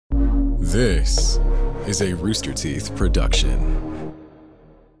This is a Rooster Teeth production.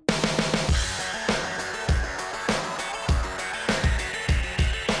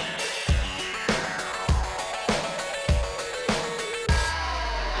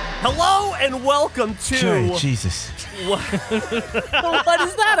 Hello and welcome to... Jay, Jesus. What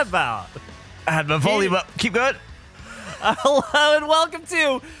is that about? I had my volume up. Keep going. Hello and welcome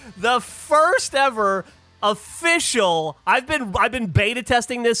to the first ever official... I've been beta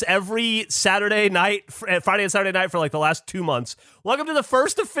testing this every Saturday night, Friday and Saturday night for like the last 2 months. Welcome to the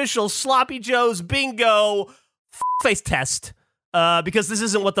first official Sloppy Joe's Bingo face test. Because this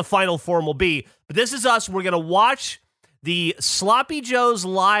isn't what the final form will be. But this is us. We're going to watch the Sloppy Joe's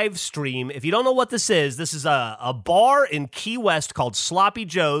live stream. If you don't know what this is a bar in Key West called Sloppy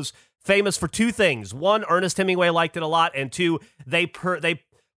Joe's, famous for two things. One, Ernest Hemingway liked it a lot, and two, they purport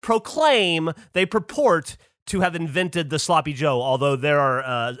to have invented the Sloppy Joe, although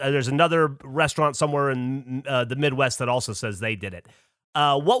there's another restaurant somewhere in the Midwest that also says they did it.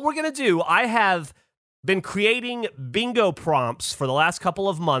 What we're going to do, I have been creating bingo prompts for the last couple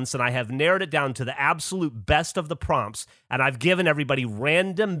of months, and I have narrowed it down to the absolute best of the prompts, and I've given everybody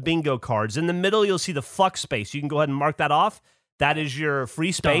random bingo cards. In the middle, you'll see the fuck space. You can go ahead and mark that off. That is your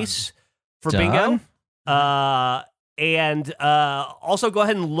free space for bingo. And also go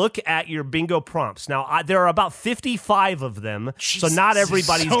ahead and look at your bingo prompts. Now, there are about 55 of them, so not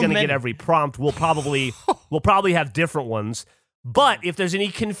everybody's going to get every prompt. We'll probably have different ones. But if there's any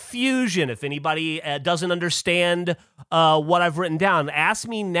confusion, if anybody doesn't understand what I've written down, ask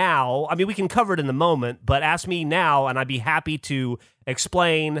me now. I mean, we can cover it in the moment, but ask me now, and I'd be happy to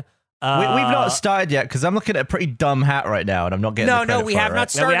explain. We've not started yet, because I'm looking at a pretty dumb hat right now, and I'm not getting No, we have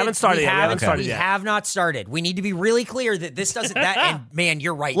not started. No, we haven't started yet. We have not started. We need to be really clear that this doesn't... and man,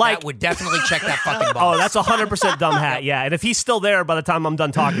 you're right. That would definitely check that fucking box. Oh, that's 100% dumb hat, yeah. And if he's still there by the time I'm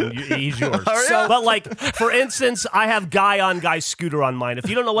done talking, he's yours. But like, for instance, I have guy-on-guy scooter on mine. If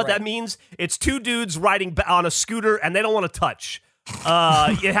you don't know what that means, it's two dudes riding on a scooter, and they don't want to touch.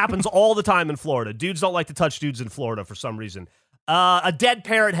 It happens all the time in Florida. Dudes don't like to touch dudes in Florida for some reason. A dead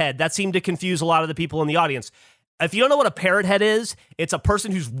parrot head. That seemed to confuse a lot of the people in the audience. If you don't know what a parrot head is, it's a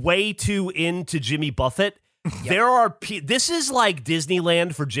person who's way too into Jimmy Buffett. Yep. This is like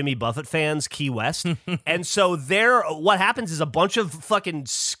Disneyland for Jimmy Buffett fans, Key West. And so what happens is a bunch of fucking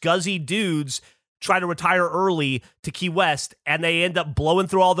scuzzy dudes try to retire early to Key West, and they end up blowing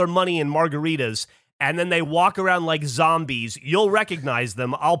through all their money in margaritas. And then they walk around like zombies. You'll recognize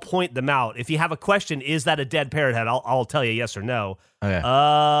them. I'll point them out. If you have a question, is that a dead parrot head? I'll tell you yes or no. Okay.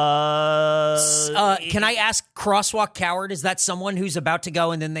 Can I ask Crosswalk Coward, is that someone who's about to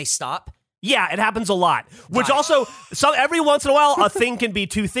go and then they stop? Yeah, it happens a lot. Which also, every once in a while, a thing can be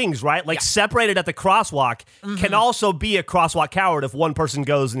two things, right? Like separated at the crosswalk can also be a crosswalk coward if one person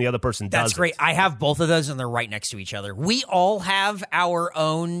goes and the other person doesn't. That's great. I have both of those and they're right next to each other. We all have our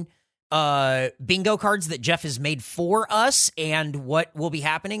own bingo cards that Jeff has made for us, and what will be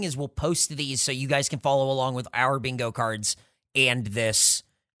happening is we'll post these so you guys can follow along with our bingo cards and this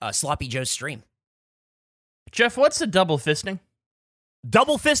Sloppy Joe stream. Jeff, what's the double fisting?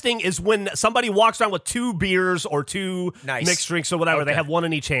 Double fisting is when somebody walks around with two beers or two mixed drinks or whatever. They have one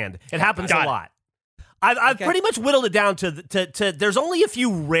in each hand. It happens a lot. I've pretty much whittled it down to there's only a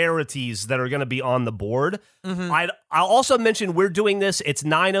few rarities that are going to be on the board. I'll also mention we're doing this. It's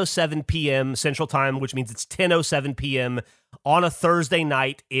 9:07 p.m. Central Time, which means it's 10:07 p.m. on a Thursday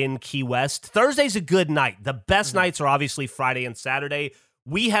night in Key West. Thursday's a good night. The best nights are obviously Friday and Saturday.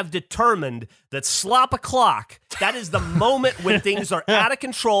 We have determined that slop o'clock, that is the moment when things are out of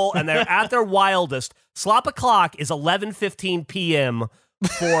control and they're at their wildest. Slop o'clock is 11:15 p.m.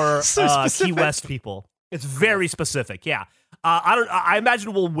 for Key West people. It's very specific, yeah. I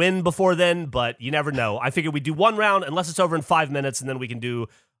imagine we'll win before then, but you never know. I figure we do one round, unless it's over in 5 minutes, and then we can do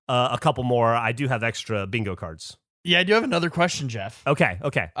a couple more. I do have extra bingo cards. Yeah, I do have another question, Jeff. Okay.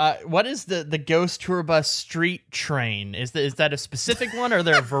 What is the Ghost Tour Bus Street Train? Is that a specific one, or are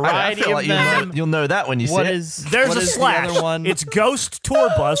there a variety of them? You'll know that when you see it. There's a slash. It's Ghost Tour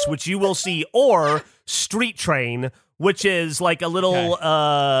Bus, which you will see, or Street Train, which is like a little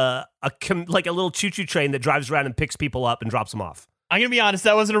like a little choo-choo train that drives around and picks people up and drops them off. I'm going to be honest,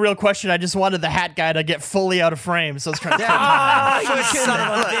 that wasn't a real question. I just wanted the hat guy to get fully out of frame, so I was trying to... you son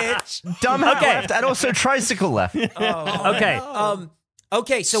of a bitch. Dumb hat left, and also tricycle left. Okay,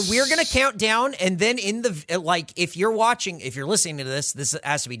 so we're going to count down, and then if you're listening to this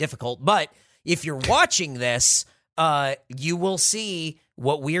has to be difficult, but if you're watching this, you will see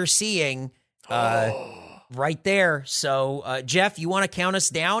what we're seeing right there. So, Jeff, you want to count us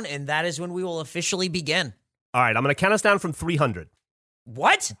down, and that is when we will officially begin. All right, I'm going to count us down from 300.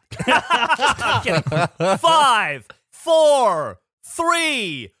 What? Just kidding. 5, 4,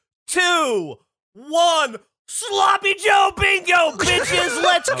 3, 2, 1. Sloppy Joe bingo, bitches.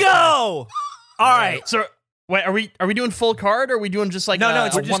 Let's go. All right. So wait, are we doing full card or are we doing just like No,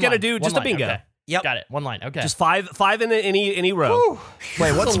 we're just gonna do just a bingo. Okay. Yep. Got it. One line. Okay. Just five in any row. Whew.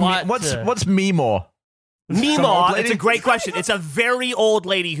 Wait, That's what's me more? Some old Meemaw, lady? it's a great question. It's a very old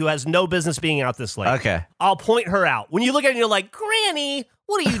lady who has no business being out this late. Okay. I'll point her out. When you look at her and you're like, Granny,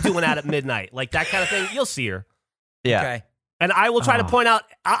 what are you doing out at midnight? Like that kind of thing. You'll see her. Yeah. Okay. And I will try to point out,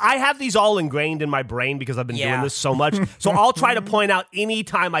 I have these all ingrained in my brain because I've been doing this so much. So I'll try to point out any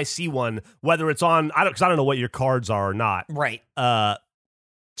time I see one, whether it's on, because I don't know what your cards are or not. Right.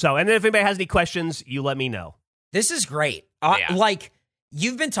 So, and then if anybody has any questions, you let me know. This is great. Like,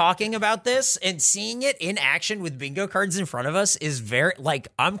 you've been talking about this and seeing it in action with bingo cards in front of us is very, like,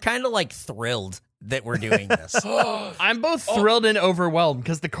 I'm kind of like thrilled that we're doing this. I'm both thrilled and overwhelmed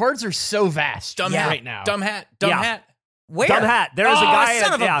because the cards are so vast right now. Dumb hat. Where? Dumb hat. There is a guy.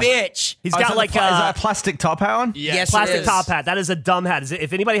 Son of a bitch. He's got like is that a plastic top hat on? Yes, plastic it is. top hat. That is a dumb hat.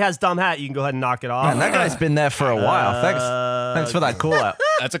 If anybody has dumb hat, you can go ahead and knock it off. Man, that guy's been there for a while. Thanks for that call out.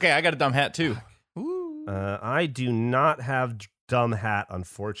 That's okay. I got a dumb hat too. I do not have dumb hat,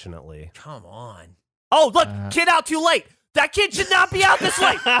 unfortunately. Come on. Oh, look, kid out too late. That kid should not be out this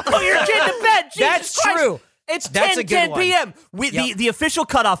late. Put your kid to bed. Jesus That's Christ. true. It's That's 10, a good 10 one. p.m. The official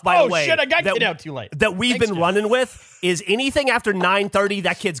cutoff, by the way. Oh shit! I got that, kid out too late. That we've been running with is anything after 9:30.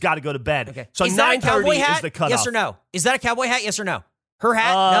 That kid's got to go to bed. Okay. So is that a cowboy 9:30 hat? is the cutoff. Yes or no? Is that a cowboy hat? Yes or no? Her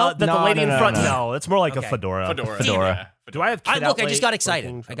hat? That no. the lady in front. no. No, it's more like Okay. a fedora. Fedora. Do I have? Kid Look, out I just late? got excited.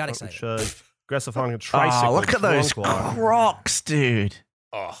 Working, I got excited. chug, aggressive honking tricycle. Oh, look at those Crosswalk, Crocs, dude.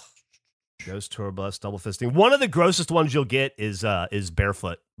 Oh. Ghost tour bus, double fisting. One of the grossest ones you'll get is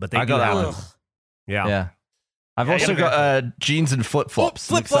barefoot, but they I do got that have one. them. Yeah. Yeah. I've also got jeans and flip-flops.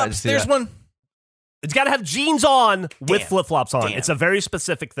 I'm excited to Flip-flops. see There's that. one. It's got to have jeans on with Damn. flip-flops on. Damn. It's a very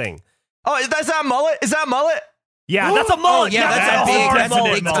specific thing. Oh, is that a mullet? Is that a mullet? Yeah, that's a mullet. yeah, that's a big- hard that's a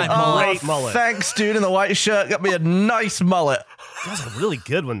mullet. big time That's a mullet. Great mullet. Thanks, dude, in the white shirt. Got me a nice mullet. That's a really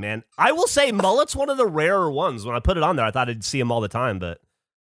good one, man. I will say mullet's one of the rarer ones. When I put it on there, I thought I'd see them all the time, but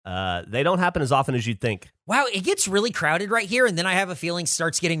they don't happen as often as you'd think. Wow, it gets really crowded right here, and then I have a feeling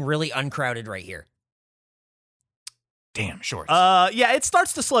starts getting really uncrowded right here. Damn shorts. Yeah, it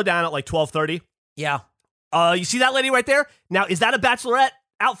starts to slow down at like 12:30. Yeah. You see that lady right there? Now, is that a bachelorette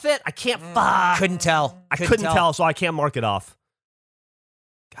outfit? I can't. Couldn't tell. I couldn't tell, so I can't mark it off.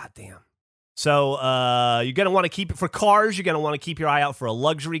 God damn. So you're going to want to keep it for cars. You're going to want to keep your eye out for a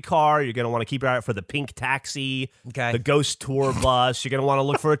luxury car. You're going to want to keep your eye out for the pink taxi, Okay. the ghost tour bus. You're going to want to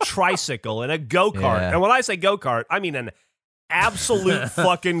look for a tricycle and a go-kart. Yeah. And when I say go-kart, I mean an absolute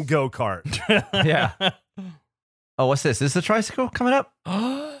fucking go-kart. Yeah. Oh, what's this? Is the tricycle coming up?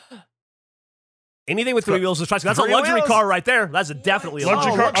 Anything with three wheels is a tricycle. That's a Three luxury wheels? car right there. That's definitely a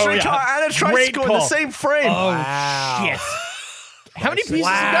Luxury luxury car. car. Oh, yeah. car and a tricycle in the call. same frame. Oh Wow. shit! How many pieces you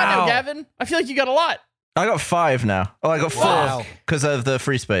got now, Gavin? I feel like you got a lot. I got 5 now. Oh, I got 4 Wow. because of the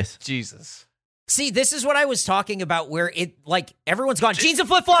free space. Jesus. See, this is what I was talking about where it, like, everyone's gone, jeans and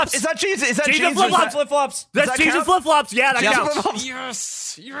flip-flops! Is that jeans? Is that Jeans jeans? and Or is flip-flops. that- Flip-flops! That's that jeans and count? flip-flops. Yeah, that Jeans and counts.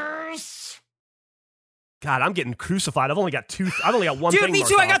 flip-flops. Yes. God, I'm getting crucified. I've only got one Dude, thing me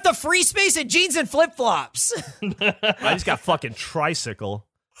marked too. I off. got the free space and jeans and flip-flops. I just got fucking tricycle.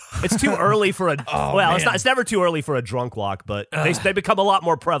 It's too early for a it's never too early for a drunk walk, but they become a lot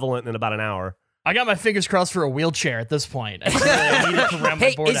more prevalent in about an hour. I got my fingers crossed for a wheelchair at this point. I needed to round my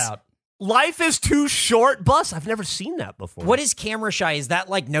Hey, board out. Life is too short, bus. I've never seen that before. What is camera shy? Is that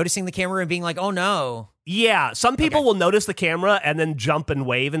like noticing the camera and being like, oh no? Yeah, some people will notice the camera and then jump and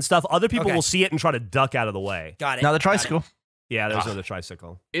wave and stuff. Other people Okay. will see it and try to duck out of the way. Got it. Now the Got it. tricycle. Yeah, there's another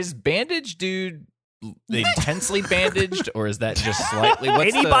tricycle. Is bandage dude intensely bandaged, or is that just slightly?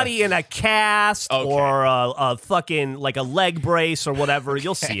 What's Anybody in a cast Okay. or a fucking like a leg brace or whatever,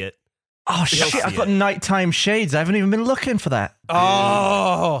 you'll see it. Oh shit! I've got nighttime shades. I haven't even been looking for that.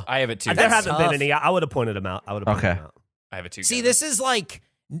 Oh. I have it too. There That's hasn't tough. been any. I would have pointed them out. Okay. I have it too. See, Gavin. this is like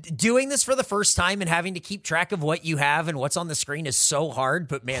doing this for the first time and having to keep track of what you have and what's on the screen is so hard.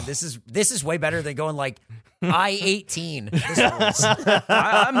 But man, this is way better than going like I-18. This rules.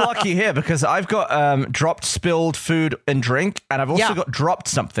 I'm lucky here because I've got dropped spilled food and drink, and I've also Yeah. got dropped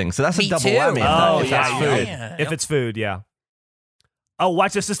something. So that's Me a double too. whammy. If that's food. Yeah. If it's food, yeah. Oh,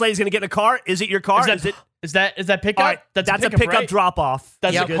 watch this. This lady's gonna get in a car. Is it your car? Is that pickup? All right, that's a pickup right? drop off.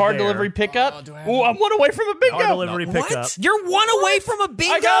 That's a car delivery pickup. Ooh, I'm one away from a bingo. Car delivery pickup. What? You're one away from a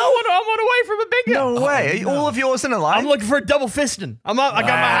bingo? I'm one away from a bingo. No way. All of yours in a line? I'm looking for a double fisting. I got my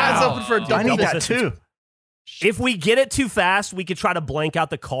eyes open for a double I need that fisting. too. If we get it too fast, we could try to blank out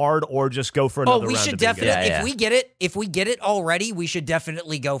the card or just go for another round. We should of bingo. definitely if we get it already, we should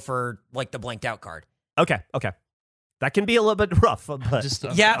definitely go for like the blanked out card. Okay. That can be a little bit rough, but I'm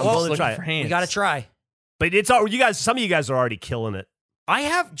willing to try it. We got to try. But it's all you guys. Some of you guys are already killing it.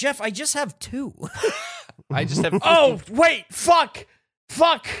 Jeff, I just have 2. I just have. Oh, wait. Fuck.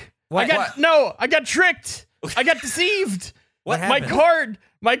 What? I got tricked. I got deceived. What My happened?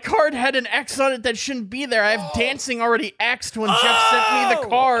 My card had an X on it that shouldn't be there. I have dancing already X'd when Jeff sent me the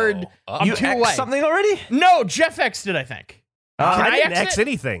card. I'm You 2 X'd away. something already? No, Jeff X'd it, I think. I didn't X X it?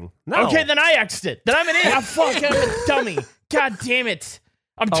 anything. No. Okay, then I X'd it. Then I'm an idiot. Fuck, I'm a dummy. God damn it.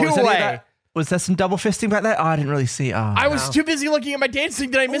 I'm 2 away. Was there some double fisting back there? Oh, I didn't really see. I was too busy looking at my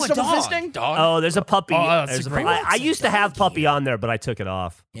dancing. Did I miss double fisting? Oh, there's a puppy. That's a great one. I used to have puppy on there, but I took it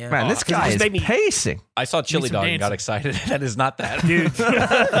off. Yeah. Man, this guy is made me- pacing. I saw Chili some Dog and got dancing. excited. That is not that.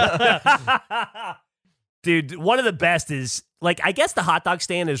 Dude, one of the best is, like, I guess the hot dog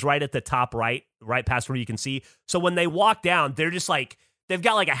stand is right at the top right past where you can see. So when they walk down, they're just like, they've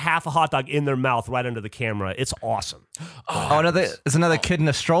got like a half a hot dog in their mouth right under the camera. It's awesome. There's another kid in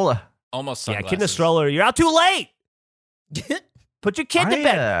a stroller. Almost Yeah, sunglasses. kid in a stroller. You're out too late. Put your kid to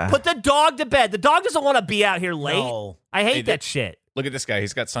bed. Put the dog to bed. The dog doesn't want to be out here late. No. I hate that shit. Look at this guy.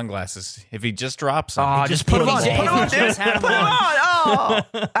 He's got sunglasses. If he just drops them. Oh, just put him on. Put him on, Dude. just had him Put him on. on.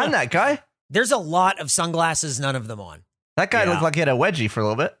 Oh, and that guy. There's a lot of sunglasses, none of them on. That guy Yeah. looked like he had a wedgie for a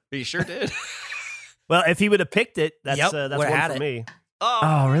little bit. He sure did. Well, if he would have picked it, that's Would've one had for it. me.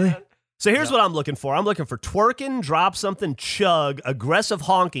 Oh, really? So here's what I'm looking for. I'm looking for twerking, drop something, chug, aggressive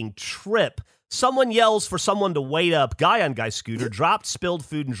honking, trip. Someone yells for someone to wait up, guy on guy scooter, dropped spilled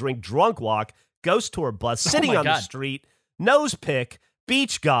food and drink, drunk walk, ghost tour bus, sitting my on the God. street, nose pick,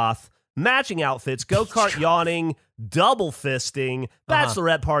 beach goth, matching outfits, go-kart yawning, double fisting,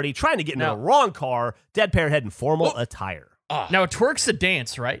 bachelorette party, trying to get into No. the wrong car, dead parent head in formal attire. Now, twerk's a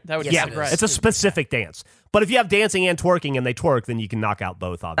dance, right? That would Yes, Yeah, it is. it's a specific dance. But if you have dancing and twerking and they twerk, then you can knock out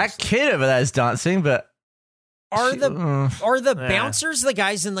both, That obviously. kid over there is dancing, but Are the Yeah. bouncers the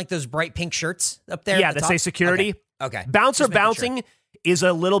guys in like those bright pink shirts up there? Yeah, at the that top? say security. Okay. Bouncer Just making bouncing is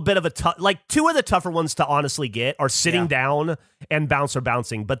a little bit of a tough, like 2 of the tougher ones to honestly get are sitting Yeah. down and bouncer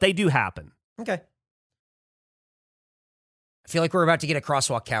bouncing, but they do happen. Okay. I feel like we're about to get a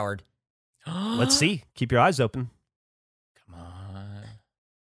crosswalk coward. Let's see. Keep your eyes open. Come on.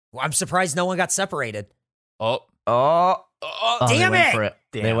 Well, I'm surprised no one got separated. Oh. oh, Damn they went it! for it.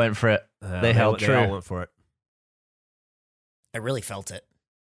 They Damn. went for it. They held They true. all went for it. I really felt it.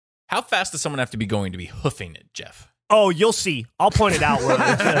 How fast does someone have to be going to be hoofing it, Jeff? Oh, you'll see. I'll point it out.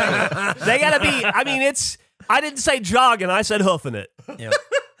 They gotta be. I mean, it's. I didn't say jogging. I said hoofing it. Yeah.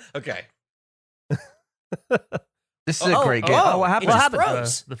 Okay. This is a great game. Oh, what It happened? just happened?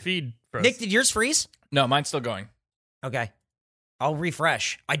 froze. The feed froze. Nick, did yours freeze? No, mine's still going. Okay. I'll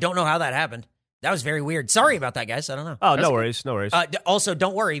refresh. I don't know how that happened. That was very weird. Sorry about that, guys. I don't know. Oh, no worries. No worries. Also,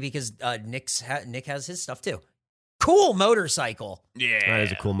 don't worry because Nick has his stuff too. Cool motorcycle. Yeah. That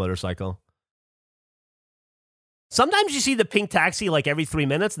is a cool motorcycle. Sometimes you see the pink taxi like every 3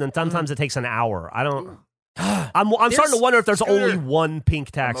 minutes, and then sometimes it takes an hour. I don't. I'm starting to wonder if there's scooter. only one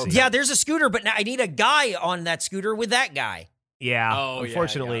pink taxi. Yeah, there's a scooter, but now I need a guy on that scooter with that guy. Yeah. Oh,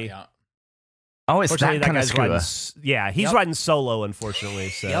 unfortunately. yeah. Oh, it's Unfortunately, that kind of guy's scooter. riding. Yeah, he's Yep. riding solo. Unfortunately,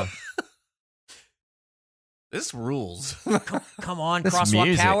 so. Yep. This rules. Come on, This crosswalk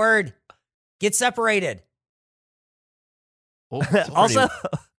music. coward. Get separated. Also,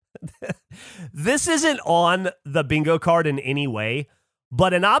 this isn't on the bingo card in any way,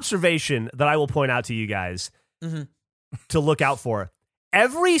 but an observation that I will point out to you guys Mhm. to look out for.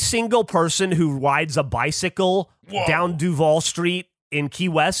 Every single person who rides a bicycle down Duval Street in Key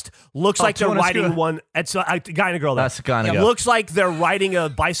West looks like they're two on a riding scooter. one. It's a guy and a girl. That's a guy and a It girl. looks like they're riding a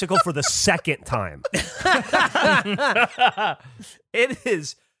bicycle for the second time. It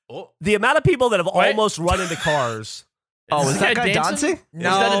is the amount of people that have almost run into cars. Oh, was Is that that guy dancing? Is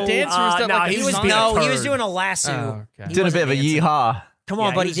that a dance or is that no, like a he was song? being a No, he was turd. doing a lasso. Oh, okay. He Doing a wasn't bit of a dancing. yeehaw. Come Yeah,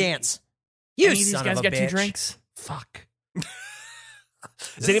 on, he buddy, was- dance. You Any of these son guys of a got bitch. 2 drinks? Fuck.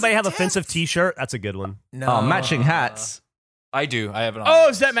 Does anybody have a offensive T-shirt? That's a good one. No. Oh, matching hats. I do. I have it on. Oh,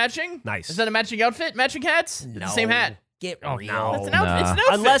 is that matching? Nice. Is that a matching outfit? Matching hats? It's No. the same hat. Get Oh, real. no. It's an No. outfit. It's an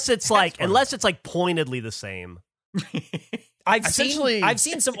outfit. Unless it's like pointedly the same. I've Essentially-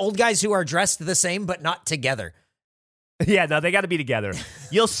 seen some old guys who are dressed the same but not together. Yeah, no, they got to be together.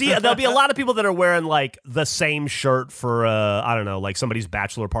 You'll see, there'll be a lot of people that are wearing like the same shirt for, I don't know, like somebody's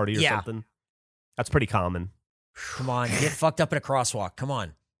bachelor party or Yeah. something. That's pretty common. Come on, get fucked up at a crosswalk. Come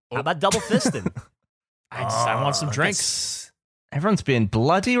on. How about double fisting? I want some drinks. Everyone's being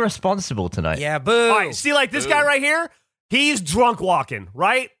bloody responsible tonight. Yeah, boo. All right, see, like this guy right here, he's drunk walking,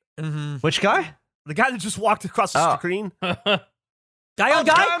 right? Mm-hmm. Which guy? The guy that just walked across the screen. Guy on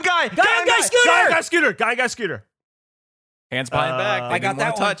Guy guy? on guy! Guy on guy scooter! Guy on guy scooter! Guy on guy scooter. Hands behind back. I got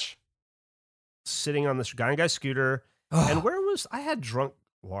that one. touch. Sitting on this guy on guy scooter. And where was... I had drunk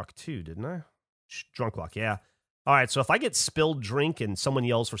walk too, didn't I? Drunk walk, yeah. All right, so if I get spilled drink and someone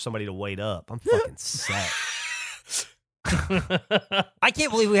yells for somebody to wait up, I'm fucking set. I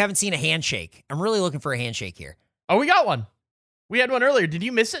can't believe we haven't seen a handshake. I'm really looking for a handshake here. Oh, we got one. We had one earlier. Did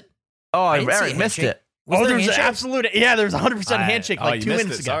you miss it? Oh, I didn't see Eric a missed handshake. it. Was there a there's an handshake? absolute... Yeah, there's 100% handshake Oh, like you 2 missed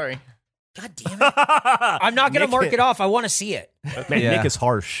minutes it. ago. Sorry. God damn it. I'm not going to mark it off. I want to see it. Man, Yeah. Nick is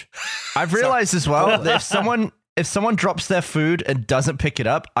harsh. I've realized as well that if someone drops their food and doesn't pick it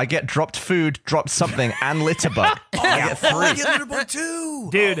up, I get dropped food, dropped something, and litter bug. I get 3. I get litter bug too.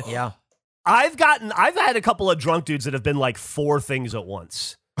 Dude, Yeah. I've had a couple of drunk dudes that have been like 4 things at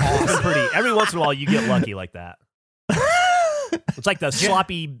once. It's been pretty. Every once in a while, you get lucky like that. It's like the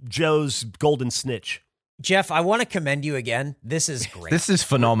sloppy Joe's golden snitch. Jeff, I want to commend you again. This is great. This is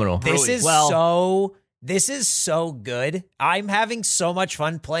phenomenal. This is so good. I'm having so much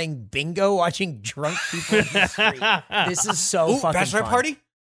fun playing bingo, watching drunk people in the street. This is so fucking Bachelor fun. party?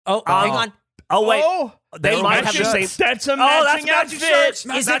 Oh, hang on. Oh wait, Oh, they might have the same. That's a Oh, that's matching matching outfit. shirts.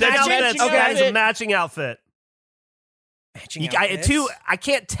 Is it Matching matching? outfits. Okay. That is a matching outfit. Matching I outfits?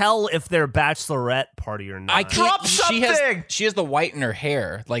 can't tell if they're bachelorette party or not. I can't. Drop something! She has the white in her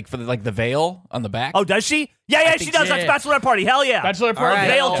hair, like for the veil on the back. Oh, does she? Yeah, she does. yeah. That's bachelorette party. Hell yeah. Bachelor party. right.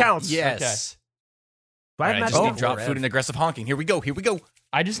 Veil Veil counts. Yes. Do I have I matching just need outfits? drop food and aggressive honking. Here we go.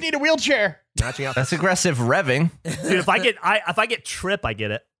 I just need a wheelchair. Matching outfits. That's aggressive revving. Dude, if I get trip, I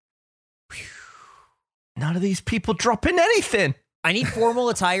get it. None of these people dropping anything. I need formal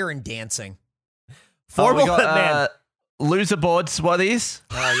attire and dancing. Formal we got, man. Loser boards. What are these?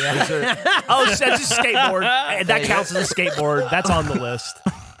 Oh yeah. Oh, that's just a skateboard. And that counts as a skateboard. That's on the list.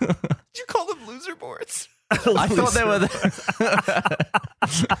 Did you call them loser boards? I thought they were.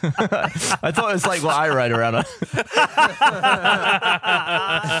 I thought it was like what I ride around on.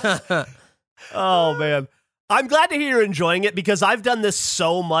 Oh man, I'm glad to hear you're enjoying it because I've done this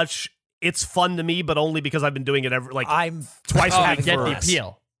so much. It's fun to me, but only because I've been doing it I'm twice a I week. get for the us.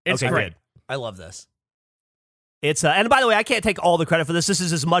 appeal. It's Okay, great. good. I love this. It's and by the way, I can't take all the credit for this. This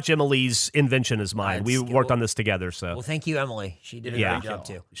is as much Emily's invention as mine. That's We good. worked on this together, so Well, thank you, Emily. She did a Yeah. great job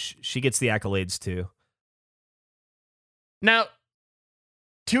too. she gets the accolades too. Now,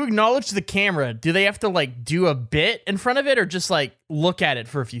 to acknowledge the camera, do they have to like do a bit in front of it, or just like look at it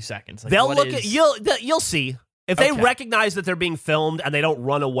for a few seconds? Like, They'll what look is- at you'll see if they Okay. recognize that they're being filmed and they don't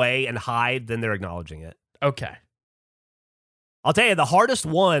run away and hide, then they're acknowledging it. Okay. I'll tell you, the hardest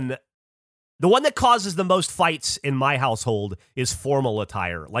one, the one that causes the most fights in my household is formal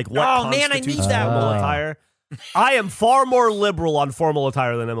attire. Like what Oh, man, I constitutes need that formal one. attire. I am far more liberal on formal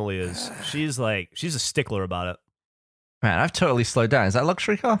attire than Emily is. She's a stickler about it. Man, I've totally slowed down. Is that a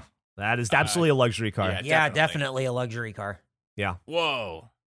luxury car? That is absolutely a luxury car. yeah. Yeah, definitely a luxury car. Yeah. Whoa.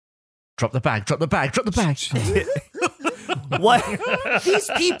 Drop the bag. Drop the bag. Drop the bag. What? These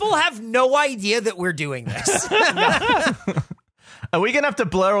people have no idea that we're doing this. Are we gonna have to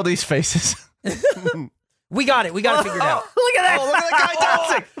blur all these faces? We got it. We got it figured out. Look at that! Oh, look at that guy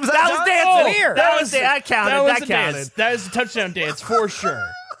dancing. Was That was dancing. Where? That counted. That was That a counted. dance. That was a touchdown dance for sure.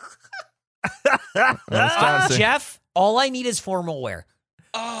 That's dancing. Jeff, all I need is formal wear.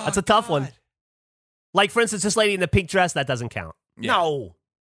 That's a tough one. Like, for instance, this lady in the pink dress, that doesn't count. Yeah. No.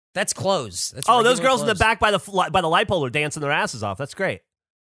 That's clothes. That's Oh, those regular girls in the clothes. back by the light pole are dancing their asses off. That's great.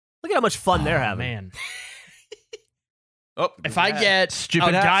 Look at how much fun they're having. Man, Oh, if I get Stupid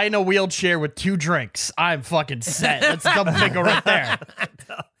a hat. guy in a wheelchair with 2 drinks, I'm fucking set. That's a double bingo right there.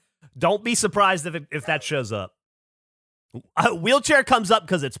 Don't be surprised if that shows up. A wheelchair comes up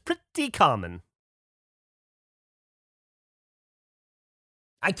because it's pretty common.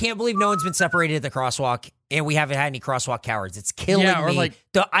 I can't believe no one's been separated at the crosswalk, and we haven't had any crosswalk cowards. It's killing Yeah, or me. like-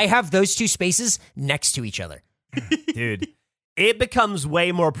 I have those 2 spaces next to each other. Dude, it becomes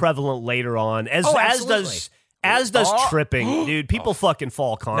way more prevalent later on, as absolutely. does tripping. Dude, people fucking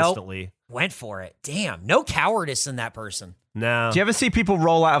fall constantly. Went for it. Damn. No cowardice in that person. No. Do you ever see people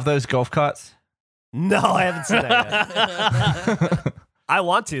roll out of those golf carts? No, I haven't seen that yet. I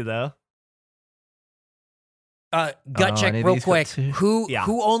want to, though. Gut Oh, I check need real these quick. got 2.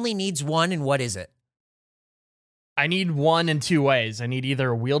 Who only needs one, and what is it? I need one in 2 ways. I need either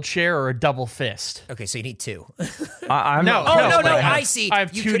a wheelchair or a double fist. Okay, so you need 2. I'm No, not. Oh, no, but I see. I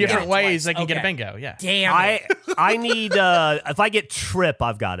have You 2 could get different it ways twice. I can get a Okay. bingo. Yeah. Damn it. I need if I get trip,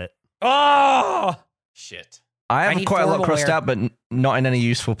 I've got it. Oh! shit. I need quite a lot formal crossed wear. out, but not in any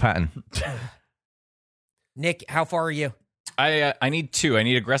useful pattern. Nick, how far are you? I need 2. I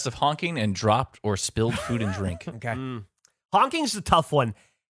need aggressive honking and dropped or spilled food and drink. Okay. Honking's a tough one.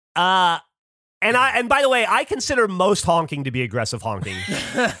 And by the way, I consider most honking to be aggressive honking.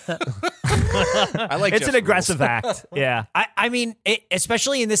 I like It's Jeff's an aggressive rules. act. Yeah. I mean,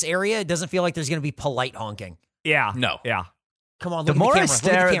 especially in this area, it doesn't feel like there's going to be polite honking. Yeah. No. Yeah. Come on, The look more at I the camera.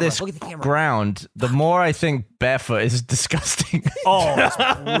 stare look at at the this camera. Look at the camera. ground, the more I think barefoot is disgusting. Oh, it's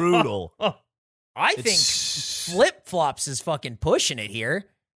brutal. I think flip flops is fucking pushing it here.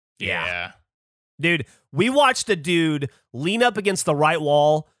 Yeah. Dude, we watched a dude lean up against the right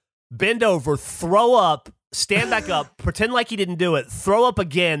wall, bend over, throw up, stand back up, pretend like he didn't do it, throw up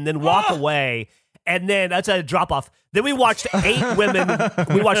again, then walk away. And then that's a drop off. Then we watched 8 women.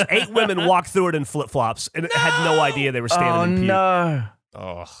 We watched 8 women walk through it in flip flops and had no idea they were standing in puke. No.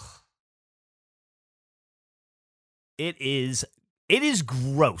 Oh. It is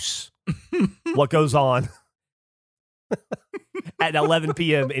gross what goes on at 11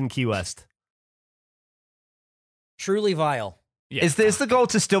 p.m. in Key West. Truly vile. Yeah. Is this the goal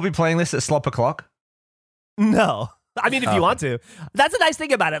to still be playing this at slop o'clock? No. I mean, if you want to. That's a nice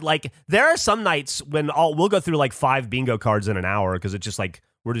thing about it. Like, there are some nights when we'll go through like 5 bingo cards in an hour because it's just like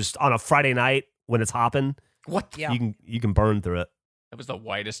we're just on a Friday night when it's hopping. What? Yeah. You can burn through it. That was the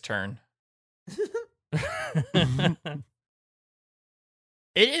widest turn.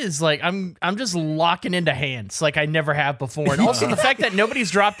 It is like I'm just locking into hands like I never have before. And also the fact that nobody's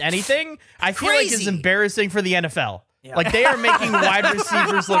dropped anything, I feel like is Crazy. embarrassing for the NFL. Yeah. Like they are making wide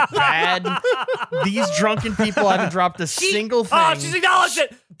receivers look bad. These drunken people haven't dropped a single thing. Oh, she's acknowledged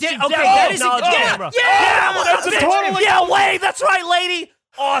it. Okay, definitely that is acknowledged the camera. that's a totally- Yeah, wave. That's right, lady.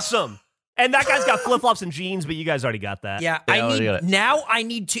 Awesome. And that guy's got flip flops and jeans, but you guys already got that. Yeah, Yeah, I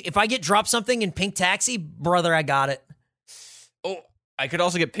need to. If I get dropped something in pink taxi, brother, I got it. Oh, I could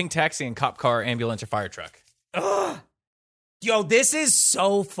also get pink taxi and cop car, ambulance, or fire truck. Ugh. Yo, this is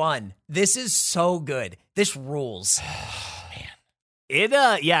so fun. This is so good. This rules. It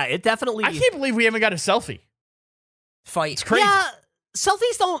definitely. I can't believe we haven't got a selfie. Fight. It's crazy. Yeah,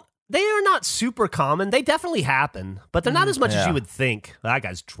 selfies don't. They are not super common. They definitely happen, but they're not as much as you would think. That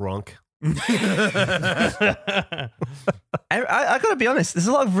guy's drunk. I gotta be honest, there's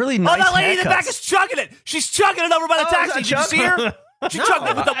a lot of really nice that lady in the haircuts. back is chugging it. She's chugging it over by the Oh, taxi. is Did that you see her? She chugged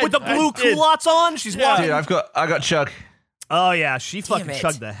it with the I blue did. culottes on. She's walking. Dude, I got Chuck. Oh yeah, she fucking it.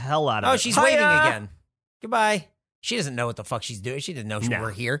 chugged the hell out of it. Oh, she's waving again. Goodbye. She doesn't know what the fuck she's doing. She didn't know we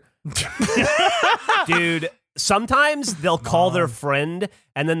were here. Dude, sometimes they'll call their friend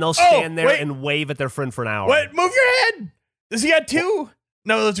and then they'll stand there wait. and wave at their friend for an hour. Wait, move your head. Does he got 2?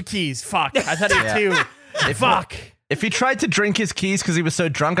 No, those are keys. Fuck. I thought he had 2. Fuck. If he tried to drink his keys because he was so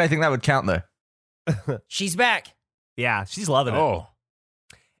drunk, I think that would count though. She's back. Yeah, she's loving it. Oh.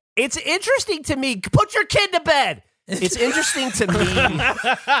 It's interesting to me. Put your kid to bed. It's interesting to me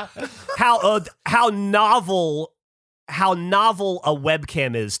how novel a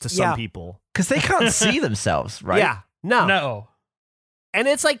webcam is to some Yeah. people. Because they can't see themselves, right? Yeah, no. No. And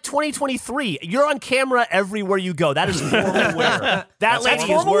it's like 2023. You're on camera everywhere you go. That is formal wear. That lady is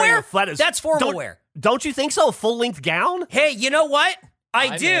formal wearing wear? a flat. That's formal wear. Don't you think so? A full length gown? Hey, you know what? I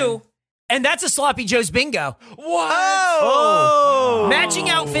I'm do. in. And that's a Sloppy Joe's bingo. What? Oh, Matching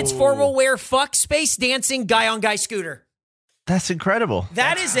outfits, formal wear, fuck, space dancing, guy on guy scooter. That's incredible.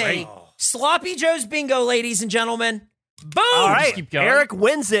 That's a Sloppy Joe's bingo, ladies and gentlemen. Boom! All right, keep going. Eric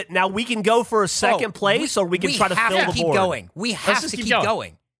wins it. Now we can go for a second place, or we can try to have fill to the keep board. going. We have just to keep keep going.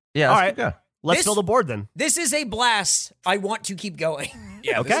 going. Yeah, All let's right. keep going. Let's This- fill the board then. This is a blast. I want to keep going.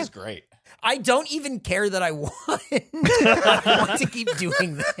 Yeah, Okay. this is great. I don't even care that I won. I want to keep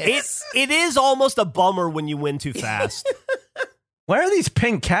doing this. It is almost a bummer when you win too fast. Where are these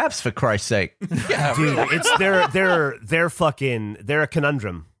pink caps, for Christ's sake? Dude, it's they're a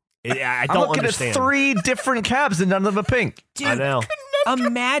conundrum. I I'm don't looking understand. at 3 different cabs and none of them are pink. Dude, I know.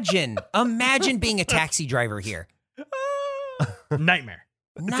 imagine being a taxi driver here. Nightmare.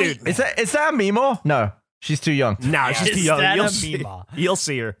 Dude, Is that Mimo? No, she's too young. No, she's too Is young. that You'll a see, Mima? you'll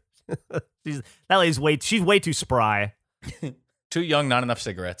see her. She's way too spry. Too young, not enough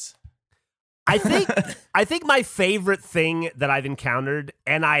cigarettes. I think my favorite thing that I've encountered,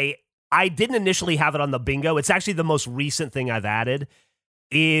 and I didn't initially have it on the bingo. It's actually the most recent thing I've added.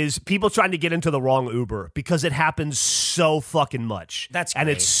 Is people trying to get into the wrong Uber because it happens so fucking much. That's and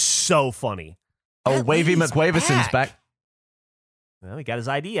great. it's so funny. Oh, That Wavy lady's McWaverson's back. Well, he got his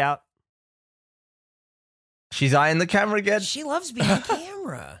ID out. She's eyeing the camera again. She loves being on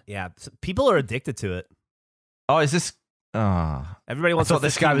camera. Yeah, people are addicted to it. Oh, is this Everybody wants. I thought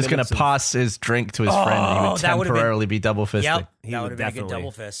this guy was going to pass his drink to his friend, and he would temporarily be double fisting. Yep, He that would would have been a good definitely.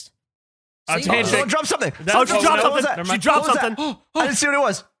 double fist. Someone dropped something. She dropped something. She dropped something. I didn't see what it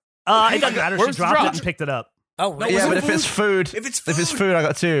was. It doesn't matter. She Where's the dropped drop? it and picked it up. Oh, really? Yeah, but if it's food, If it's food, I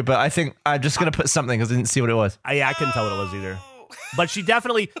got two. But I think I'm just going to put something because I didn't see what it was. Yeah, I couldn't tell what it was either. But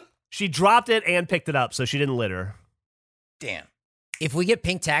she dropped it and picked it up, so she didn't litter. Damn. If we get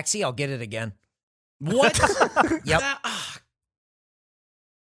pink taxi, I'll get it again. What? Yep.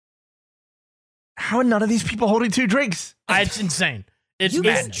 How are none of these people holding two drinks? It's insane. It's You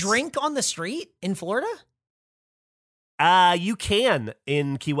can madness. drink on the street in Florida? You can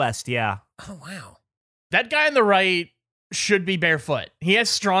in Key West, yeah. Oh, wow. That guy on the right should be barefoot. He has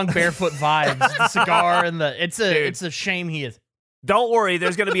strong barefoot vibes. The cigar and it's a shame he is. Don't worry,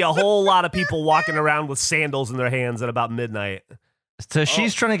 there's going to be a whole lot of people walking around with sandals in their hands at about midnight. So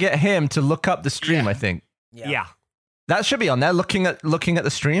she's trying to get him to look up the stream. I think Yeah. that should be on there. Looking at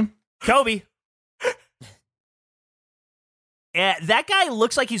the stream. Kobe. That guy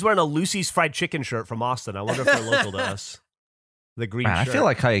looks like he's wearing a Lucy's Fried Chicken shirt from Austin. I wonder if they're local to us. The green Man, I shirt. feel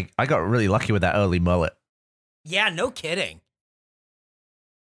like I got really lucky with that early mullet. Yeah, no kidding.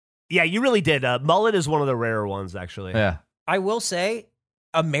 Yeah, you really did. Mullet is one of the rarer ones, actually. Yeah. I will say,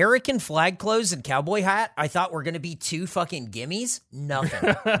 American flag clothes and cowboy hat, I thought were going to be two fucking gimmies.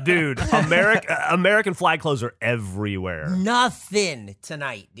 Nothing. Dude, American flag clothes are everywhere. Nothing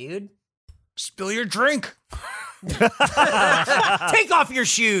tonight, dude. Spill your drink. Take off your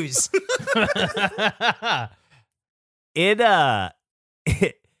shoes.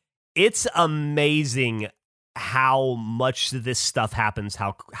 It's amazing how much this stuff happens,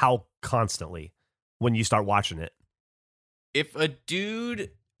 how constantly when you start watching it. If a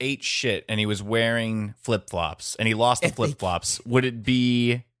dude ate shit and he was wearing flip-flops and he lost the flip-flops, would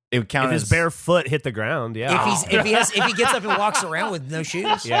it would count If as his bare foot hit the ground, yeah. If he gets up and walks around with no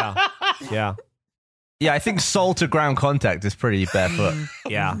shoes. Yeah. Yeah. Yeah, I think sole to ground contact is pretty barefoot.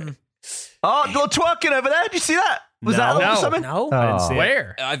 Yeah. Oh, little twerking over there. Did you see that? Was that No. something? No. I didn't see it.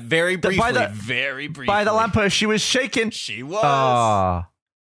 Where? very briefly, by by the lamppost, she was shaking. She was. Oh,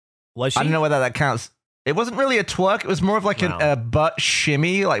 Was she? I don't know whether that counts. It wasn't really a twerk. It was more of like Wow. a butt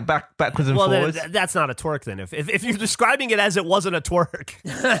shimmy, like backwards and Well, forwards. then, that's not a twerk then. If you're describing it as it wasn't a twerk.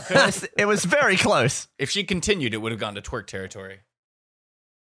 It was very close. If she continued, it would have gone to twerk territory.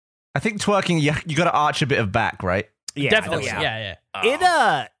 I think twerking, you got to arch a bit of back, right? Yeah, Definitely. I know.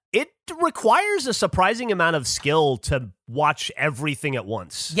 Yeah. It requires a surprising amount of skill to watch everything at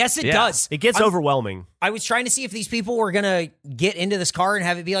once. Yes, it Yeah. does. It gets overwhelming. I was trying to see if these people were going to get into this car and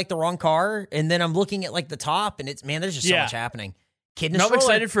have it be like the wrong car. And then I'm looking at like the top and there's just so Yeah. much happening. Kid in a No, I'm stroller.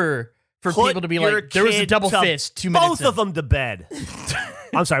 excited for Put people to be your like, there was a kid double to fist 2 minutes Both in. of them to bed.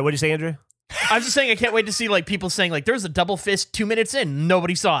 I'm sorry, what did you say, Andrew? I was just saying, I can't wait to see like people saying like, there was a double fist 2 minutes in.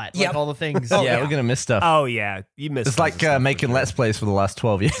 Nobody saw it. Like Yep. all the things. yeah, yeah. we're going to miss stuff. Oh, yeah. You missed It's like making Let's Plays for the last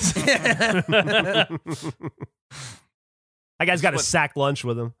 12 years. That guy's got a sack lunch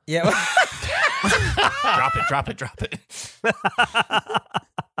with him. Yeah. Drop it.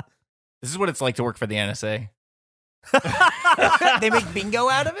 This is what it's like to work for the NSA. They make bingo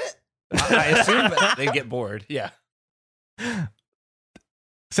out of it? I assume they get bored. Yeah.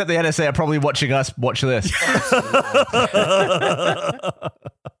 Except the NSA are probably watching us watch this.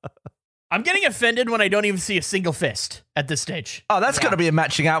 I'm getting offended when I don't even see a single fist at this stage. Oh, that's got to be a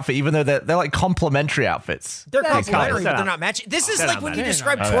matching outfit, even though they're like complementary outfits. They're Yeah, complementary, they're but they're not- not matching. This is they're like not when you matching.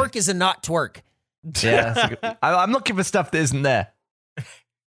 describe Okay. twerk as a not twerk. Yeah, that's a good- I'm looking for stuff that isn't there.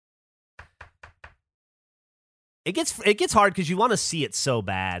 It gets hard because you want to see it so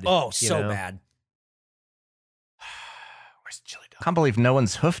bad. Oh, you so know? bad. Where's the chili dog? Can't believe no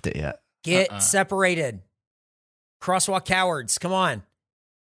one's hoofed it yet. Get separated. Crosswalk cowards. Come on.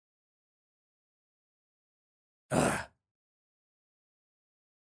 Ugh.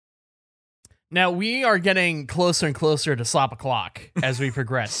 Now we are getting closer and closer to slop o'clock as we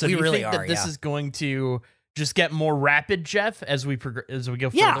progress. So We do you really think are, that this yeah. is going to just get more rapid, Jeff, as we as we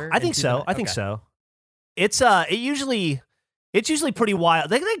go Yeah, further? I think into so. the- I think okay. so. It's usually pretty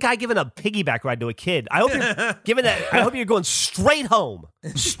wild. Like that guy giving a piggyback ride to a kid. I hope you're giving that. I hope you're going straight home.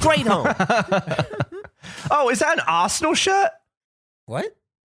 Straight home. Oh, is that an Arsenal shirt? What?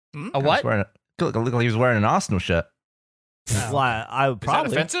 A what? Look like he was wearing an Arsenal shirt. Well, I would Is that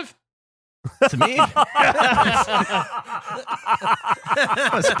probably. offensive? To me,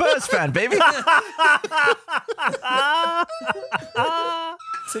 I'm a Spurs fan, baby.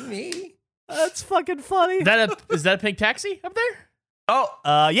 To me. That's fucking funny. Is that a pink taxi up there?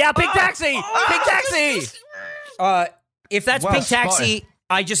 Oh, Yeah, Pink Taxi. Pink Taxi. If that's Well Pink Taxi, spotted.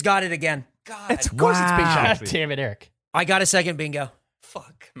 I just got it again. Of course, it's Pink Wow. God Taxi. damn it, Eric. I got a second bingo.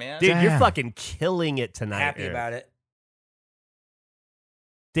 Fuck, man. Dude, you're Damn. fucking killing it tonight. Happy Eric. about it.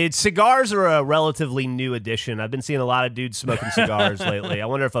 Dude, cigars are a relatively new addition. I've been seeing a lot of dudes smoking cigars lately. I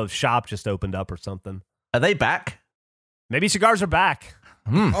wonder if a shop just opened up or something. Are they back? Maybe cigars are back.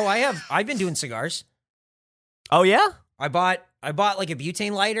 Oh, I've been doing cigars. Oh, yeah? I bought like a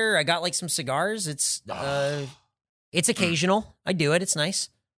butane lighter. I got like some cigars. It's occasional. I do it. It's nice.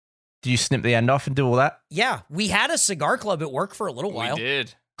 Do you snip the end off and do all that? Yeah, we had a cigar club at work for a little while. We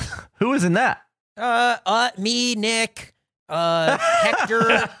did. Who was in that? Me, Nick,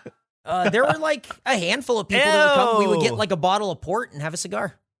 Hector. There were like a handful of people that would come. We would get like a bottle of port and have a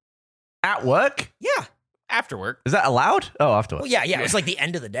cigar. At work? Yeah. After work. Is that allowed? Oh, afterwards. Well, yeah. It was like the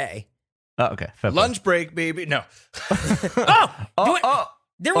end of the day. Oh, okay. Fair play. Lunch break, baby. No.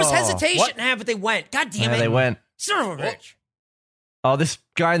 There was Oh, hesitation, what? but they went. God damn Yeah, it! they went. Son of a bitch. Oh, this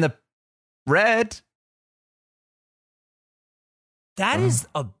guy in the red. That is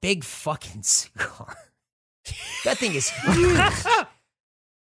a big fucking cigar. That thing is huge.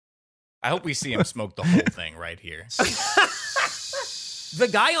 I hope we see him smoke the whole thing right here. The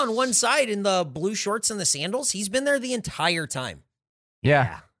guy on one side in the blue shorts and the sandals, he's been there the entire time.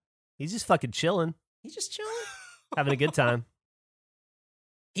 Yeah. He's just fucking chilling, He's just chilling. having a good time.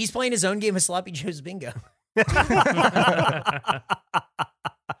 He's playing his own game of Sloppy Joe's Bingo.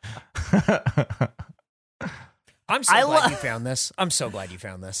 I'm so glad you found this. I'm so glad you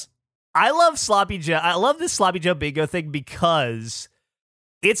found this. I love Sloppy Joe. I love this Sloppy Joe Bingo thing because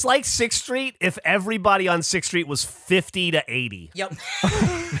it's like 6th Street if everybody on 6th Street was 50 to 80. Yep.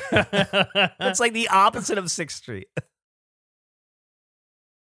 It's like the opposite of 6th Street.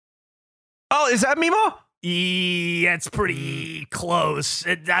 Oh, is that Mimo? Yeah, it's pretty close.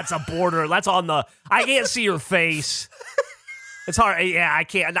 That's a border. That's on the. I can't see your face. It's hard. Yeah, I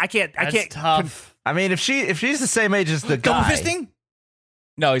can't. That's tough. I mean, if she's the same age as the Double guy, fisting?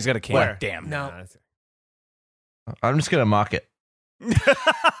 No, he's got a can. Where? Damn. No. I'm just gonna mark it.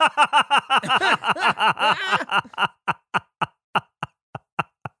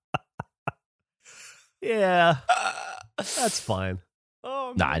 Yeah, that's fine.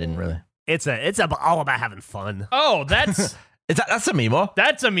 Nah, I didn't really. It's all about having fun. Oh, that's That's a Mimo.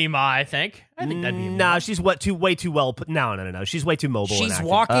 that's a Mima, I think. I think that'd be a Nah, Mima. she's way too well. No. She's way too mobile. and She's active.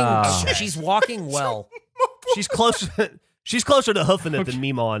 walking. She's walking well. She's close. She's closer to hoofing it than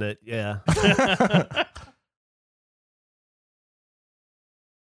Mimo on it. Yeah.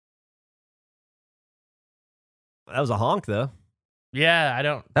 That was a honk, though. Yeah, I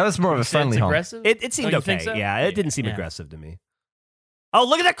don't. That was more of a You said friendly it's honk. aggressive. It seemed you okay. think so? Yeah, it didn't seem Yeah. aggressive to me. Oh,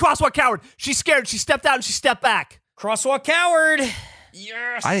 look at that crosswalk coward. She's scared. She stepped out and she stepped back. Crosswalk coward.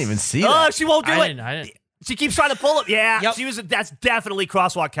 Yes. I didn't even see Oh, that. she won't do I it. didn't. She keeps trying to pull it. Yeah, Yep. she was. That's definitely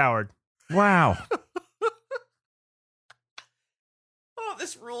crosswalk coward. Wow. Oh,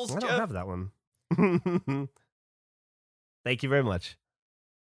 this rules, I don't Jeff. have that one. Thank you very much.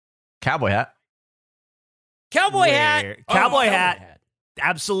 Cowboy hat. Cowboy hat. Where- Oh, Cowboy hat.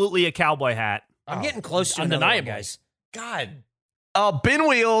 Absolutely a cowboy hat. I'm getting close to another one, undeniable. guys. God. Oh, bin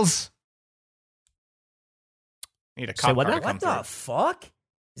wheels. Need a Say cop what car now? to come What the through. fuck?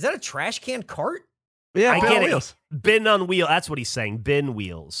 Is that a trash can cart? Yeah, I bin get it. wheels. Bin on wheel. That's what he's saying. Bin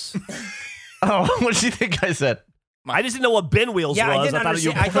wheels. Oh, what did you think I said? I just didn't know what bin wheels Yeah, was. I didn't thought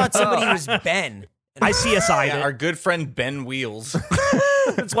understand. you. I thought somebody was Ben. I CSI'd Yeah, it. our good friend Ben Wheels.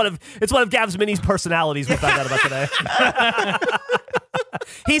 It's one of Gav's Mini's personalities we found out about today.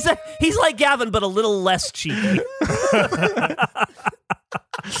 he's like Gavin, but a little less cheeky. A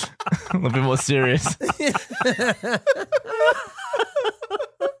little bit more serious.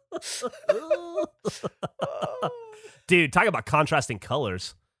 Dude, talking about contrasting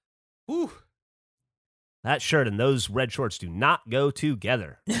colors. Ooh. That shirt and those red shorts do not go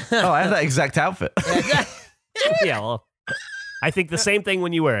together. Oh, I have that exact outfit. Yeah, well, I think the same thing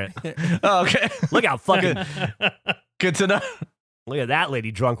when you wear it. Oh, okay. Look how fucking Good to know. look at that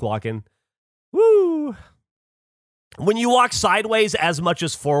lady drunk walking. Woo! When you walk sideways as much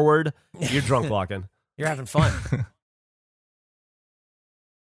as forward, you're drunk walking. You're having fun.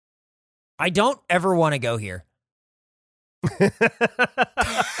 I don't ever want to go here.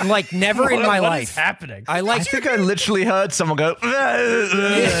 Like never in my What life. is happening? I I like think I literally heard someone go.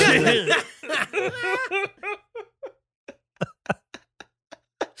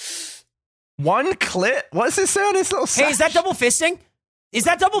 One clit? What's this say on his little Hey, is that double fisting? Is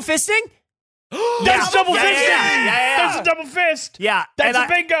that double fisting? That's double Yeah, fist. yeah. That's a double fist. Yeah, That's and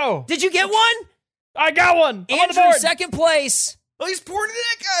a bingo. Did you get one? I got one. I'm on the Andrew, board. second place. Oh, he's pouring it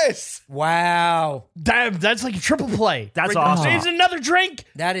in, guys. Wow. Damn, that's like a triple play. That's Right, awesome. Saves another drink.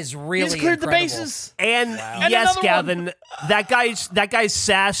 That is really He's cleared incredible. the bases. And And yes, another Gavin, that guy's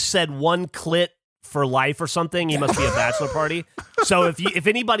sash said one clit for life or something. He must be a bachelor party. So if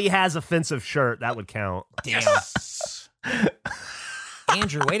anybody has offensive shirt, that would count. Damn.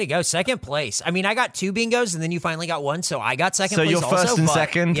 Andrew, way to go. Second place. I mean, I got 2 bingos, and then you finally got 1, so I got second So place you're first also, and but-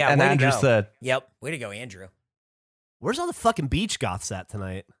 second, yeah, and way to Andrew's go. third. Yep. Way to go, Andrew. Where's all the fucking beach goths at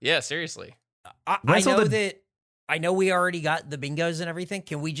tonight? Yeah, seriously. I Where's all know the- that. I know we already got the bingos and everything.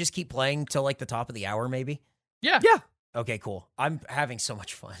 Can we just keep playing till like the top of the hour, maybe? Yeah. Okay, cool. I'm having so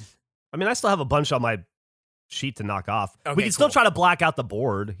much fun. I mean, I still have a bunch on my sheet to knock off. Okay, We can still cool. try to black out the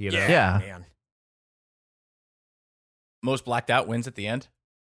board, you know? Yeah. Man. Most blacked out wins at the end.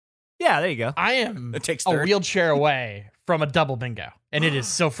 Yeah, there you go. I am It takes a third. wheelchair away from a double bingo, and it is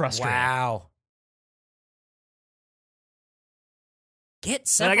so frustrating. Wow. Get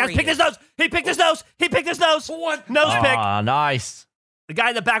And I separated. got picked his nose. He picked his nose. He picked his nose. What? Nose pick. Ah, nice. The guy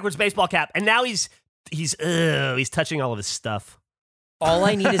in the backwards baseball cap. And now he's touching all of his stuff. All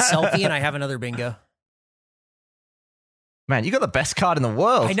I need is selfie, and I have another bingo. Man, you got the best card in the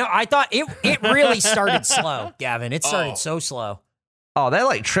world. I know. I thought it really started slow, Gavin. It started Oh. so slow. Oh, they're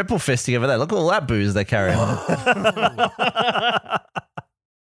like triple fisting over there. Look at all that booze they're carrying.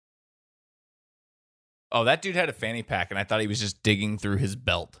 Oh, that dude had a fanny pack, and I thought he was just digging through his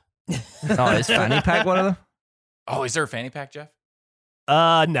belt. Oh, is fanny pack one of them? Oh, is there a fanny pack, Jeff?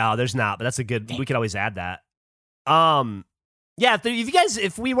 No, there's not, but that's a good, we could always add that. Yeah,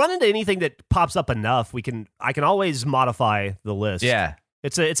 if we run into anything that pops up enough, I can always modify the list. Yeah.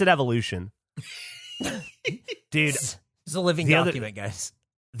 It's an evolution. Dude, It's a living The other- document, guys.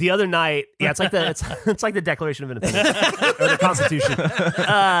 the other night, yeah, it's like the Declaration of Independence or the Constitution.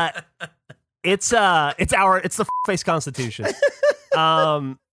 It's the face Constitution.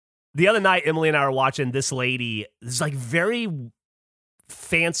 The other night, Emily and I were watching this lady, this like very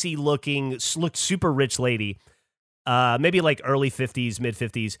fancy looking, looked super rich lady, maybe like early 50s, mid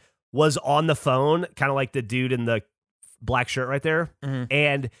 50s, was on the phone, kind of like the dude in the black shirt right there,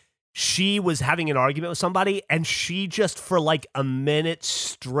 and she was having an argument with somebody, and she just for like a minute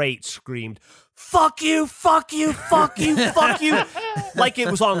straight screamed, "Fuck you, fuck you, fuck you, fuck you," like it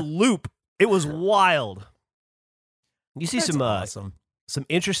was on loop. It was wild. You see That's some awesome. some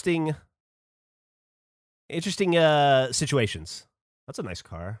interesting situations. That's a nice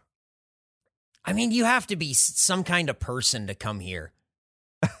car. I mean, you have to be some kind of person to come here.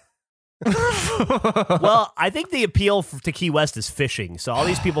 Well, I think the appeal to Key West is fishing. So all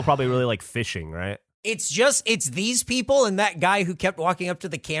these people probably really like fishing, right? It's these people and that guy who kept walking up to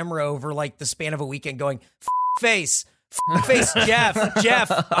the camera over like the span of a weekend going, face, Jeff,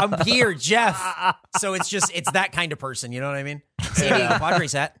 I'm here, Jeff. So it's that kind of person, you know what I mean? San Diego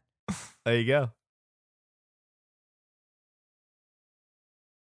Padres hat. There you go.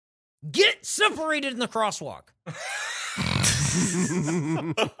 Get separated in the crosswalk.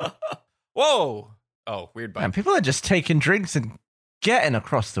 Whoa. Oh, weird Man, bike. people are just taking drinks and getting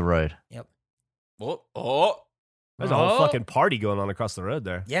across the road. Oh. There's a whole fucking party going on across the road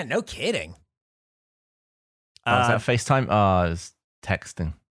there. Yeah, no kidding. Oh, is that FaceTime? Oh, it's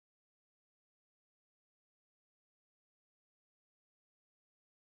texting.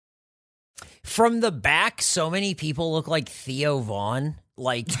 From the back, so many people look like Theo Vaughn.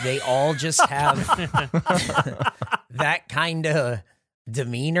 Like they all just have that kind of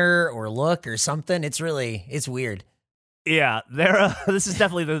demeanor or look or something. It's weird. Yeah, this is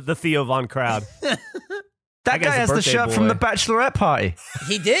definitely the Theo Von crowd. That guy's guy a has the birthday shirt from boy. the bachelorette party.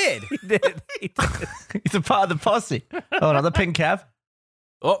 He did. He did. He's a part of the posse. Oh, another pink cab.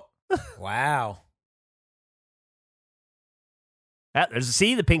 Oh. Wow. There's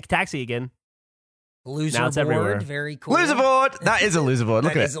the pink taxi again. Loser Now it's board. everywhere. Very cool. Loser board. That is a loser board.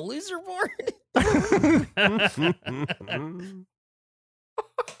 Look That at is it. a loser board.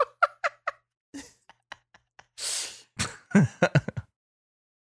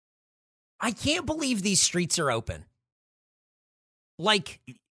 I can't believe these streets are open. Like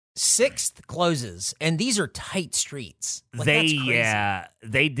 6th closes, and these are tight streets. Like, that's crazy.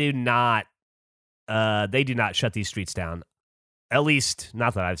 They do not shut these streets down. At least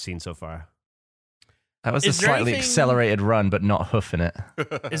not that I've seen so far. That was a Is there slightly anything- accelerated run, but not hoofing it.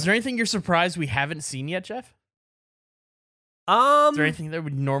 Is there anything you're surprised we haven't seen yet, Jeff? Is there anything that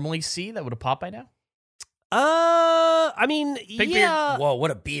we'd normally see that would have popped by now? I mean, Big yeah. Whoa, what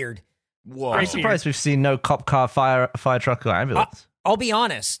a beard. Whoa. I'm surprised we've seen no cop car, fire truck, or ambulance. I'll be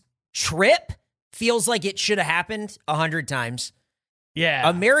honest. Trip feels like it should have happened 100 times. Yeah.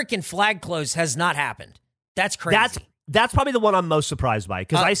 American flag close has not happened. That's crazy. That's probably the one I'm most surprised by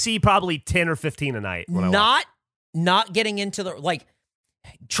because I see probably 10 or 15 a night. Not getting into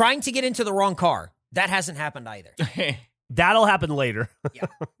trying to get into the wrong car. That hasn't happened either. That'll happen later. Yeah.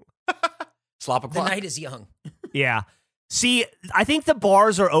 Slop o'clock. The night is young. Yeah. See, I think the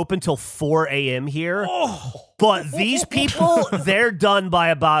bars are open till 4 a.m. here, but these people, they're done by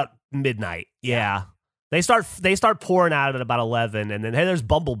about midnight. Yeah. They start pouring out at about 11, and then, hey, there's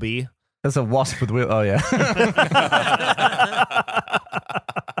Bumblebee. There's a wasp with wheel. Oh, yeah.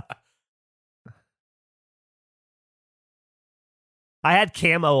 I had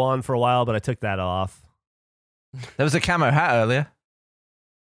camo on for a while, but I took that off. There was a camo hat earlier.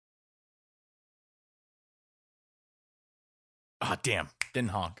 Oh, damn. Didn't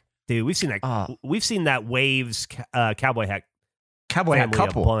honk. Dude, we've seen that. We've seen that Waves cowboy hat. Cowboy hat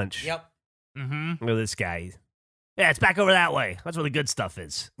couple. A bunch. Yep. Mm-hmm. Look at this guy. Yeah, it's back over that way. That's where the good stuff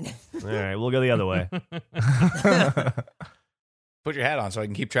is. All right, we'll go the other way. Put your hat on so I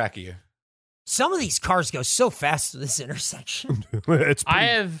can keep track of you. Some of these cars go so fast to this intersection. I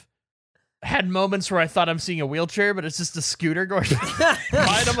have had moments where I thought I'm seeing a wheelchair, but it's just a scooter going by,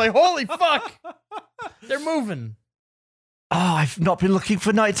 and I'm like, holy fuck! They're moving. Oh, I've not been looking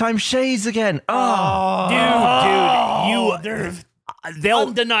for nighttime shades again. They'll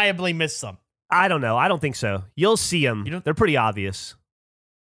undeniably miss some. I don't know. I don't think so. You'll see them. They're pretty obvious.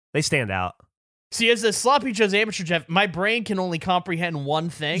 They stand out. See, as a Sloppy Joe's amateur Jeff, my brain can only comprehend one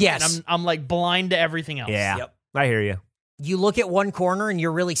thing. Yes. And I'm like blind to everything else. Yeah. Yep. I hear you. You look at one corner and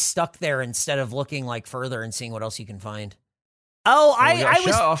you're really stuck there instead of looking like further and seeing what else you can find. Oh, I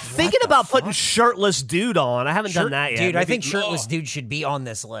was thinking about putting shirtless dude on. I haven't done that yet. Dude, I think shirtless dude should be on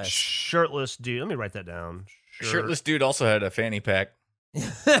this list. Shirtless dude. Let me write that down. Shirtless dude also had a fanny pack.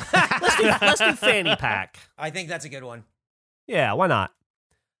 Let's do fanny pack. I think that's a good one. Yeah, why not?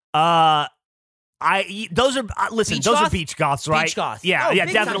 Those are listen. Beach those goth? are beach goths, right? Beach goth. Yeah, Oh, yeah,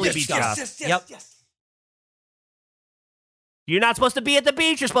 big time definitely beach beach goth. goths. Yep. You're not supposed to be at the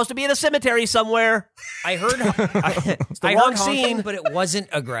beach. You're supposed to be in a cemetery somewhere. I heard. It's the I wrong heard honking, scene. but it wasn't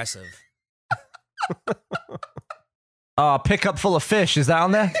aggressive. Pickup full of fish. Is that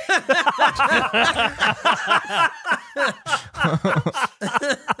on there?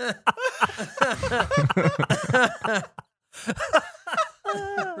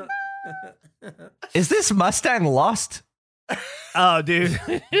 Is this Mustang lost? Oh, dude.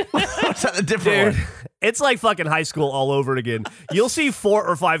 What's that? A different one? It's like fucking high school all over again. You'll see 4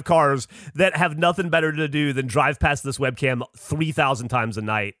 or 5 cars that have nothing better to do than drive past this webcam 3,000 times a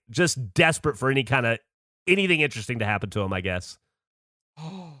night, just desperate for anything interesting to happen to them, I guess.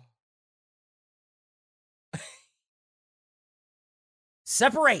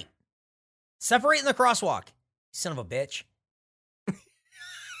 Separate in the crosswalk. Son of a bitch.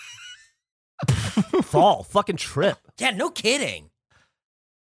 Fall. Fucking trip. Yeah, no kidding.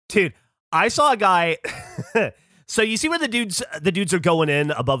 Dude, I saw a guy. So you see where the dudes are going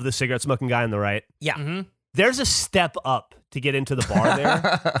in above the cigarette smoking guy on the right? Yeah. Mm-hmm. There's a step up to get into the bar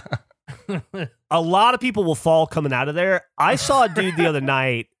there. A lot of people will fall coming out of there. I saw a dude the other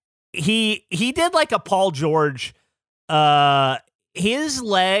night. He did like a Paul George. His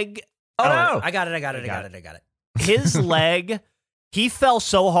leg. Oh, no. I got it. His leg. He fell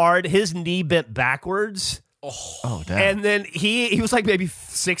so hard, his knee bent backwards. Oh, damn. And then he was like maybe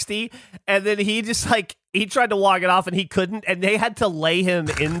 60, and then he just like he tried to walk it off and he couldn't, and they had to lay him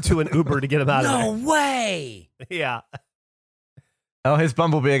into an Uber to get him out of there. No way. Yeah. Oh, here's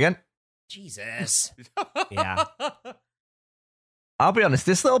Bumblebee again. Jesus. Yeah. I'll be honest,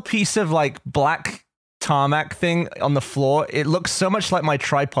 this little piece of like black tarmac thing on the floor, it looks so much like my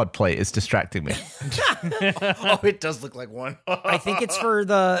tripod plate. It's distracting me. Oh, it does look like one. I think it's for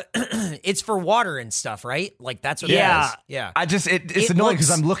it's for water and stuff, right? Like that's what Yeah. it is. Yeah. It's annoying because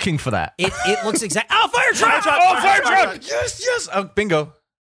I'm looking for that. It looks exact. Oh, fire truck! Fire truck! Yes. Oh, bingo.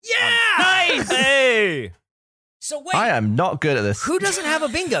 Yeah. Nice. Hey. So wait, I am not good at this. who doesn't have a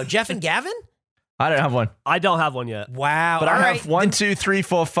bingo? Jeff and Gavin? I don't have one. I don't have one yet. Wow. But all I right. have 1, 2, 3,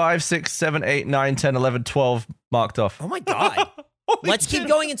 4, 5, 6, 7, 8, 9, 10, 11, 12 marked off. Oh my god. Let's keep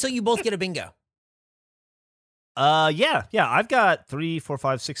going until you both get a bingo. Yeah. I've got 3, 4,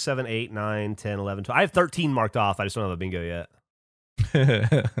 5, 6, 7, 8, 9, 10, 11, 12. I have 13 marked off. I just don't have a bingo yet.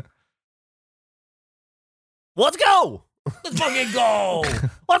 Let's go. Let's fucking go.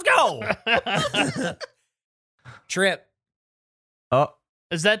 Let's go. Trip. Oh,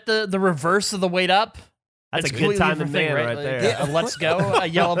 Is that the reverse of the wait up? That's It's a good completely time different to man thing, right Like, there. yeah, let's go. A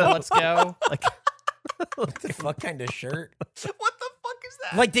yell of a let's go. What kind of shirt? What the fuck is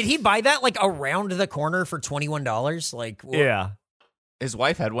that? Like, did he buy that like around the corner for $21? Like, Yeah. His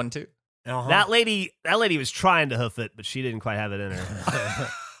wife had one too. Uh-huh. That lady was trying to hoof it, but she didn't quite have it in her.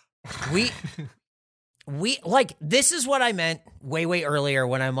 We like, this is what I meant way earlier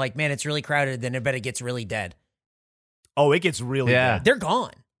when I'm like, man, it's really crowded, then I bet it gets really dead. Oh, it gets really bad. They're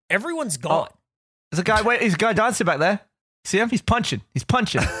gone. Everyone's gone. Oh, there's a guy. Wait, there's a guy dancing back there. See him? He's punching. He's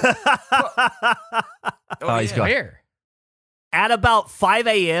punching. He's gone. Where? At about 5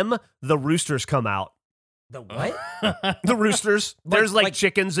 a.m., the roosters come out. The what? The roosters. There's like like-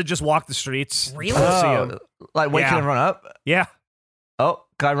 chickens that just walk the streets. Really? You'll see 'em. Like waking Yeah. everyone up. Yeah. Oh,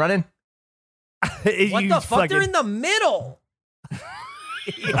 guy running. What the fuck? They're in the middle.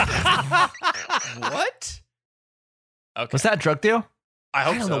 What? Okay. Was that a drug deal? I I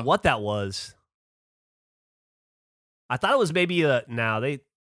hope don't so. know what that was. I thought it was maybe a. No, they.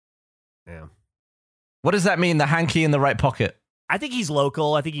 Yeah. What does that mean? The hanky in the right pocket. I think he's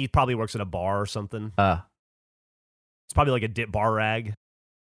local. I think he probably works at a bar or something. It's probably like a dip bar rag.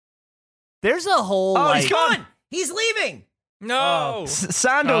 There's a whole. Oh, like, he's gone. Gone. He's leaving. No.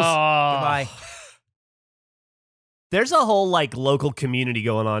 Sandals. Oh. Goodbye. There's a whole like local community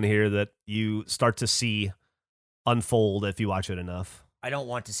going on here that you start to see unfold if you watch it enough. I don't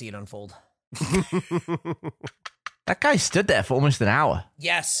want to see it unfold. That guy stood there for almost an hour.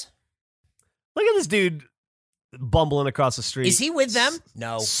 Yes. Look at this dude bumbling across the street. Is he with them?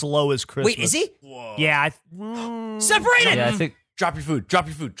 No. Slow as Christmas. Wait, is he? Whoa. Yeah. Separated. Yeah, I think. Drop your food. Drop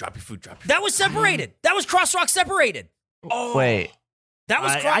your food. Drop your food. Drop your food. That was separated. That was crosswalk separated. Oh. Wait. That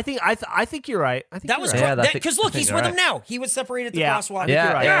was I think you're right. I think that you're was right. Yeah, because I look, think he's you're with right. them now. He was separated at the Yeah. crosswalk. think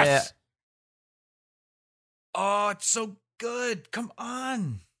you're right. Yes. Oh, it's so good. Come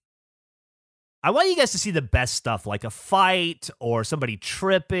on. I want you guys to see the best stuff, like a fight or somebody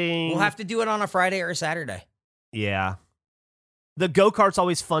tripping. We'll have to do it on a Friday or a Saturday. Yeah. The go-kart's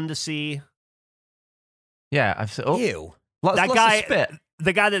always fun to see. Yeah, I've seen. Oh, Ew. lots That of guy, spit.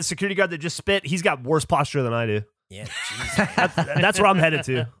 the guy, that security guard that just spit, he's got worse posture than I do. Yeah. Jeez. That's where I'm headed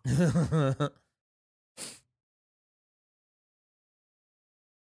to.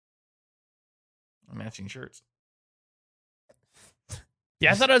 Matching shirts.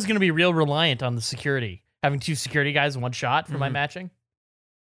 Yeah, I thought I was going to be real reliant on the security. Having two security guys in one shot for my Mhm. matching.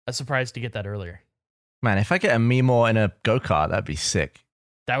 I was surprised to get that earlier. Man, if I get a Meemaw in a go-kart, that'd be sick.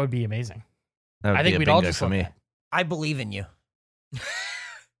 That would be amazing. That would I be think a we'd all bingo just for love me. that. I believe in you.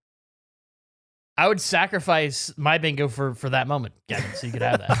 I would sacrifice my bingo for that moment, Gavin, so you could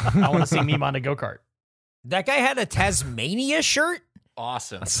have that. I want to see Meme on a go-kart. That guy had a Tasmania shirt?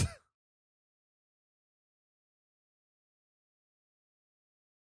 Awesome.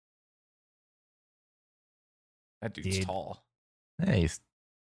 That dude's Dude. tall. Yeah, he's.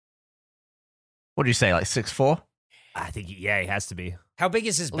 What do you say? Like 6'4"? I think, yeah, he has to be. How big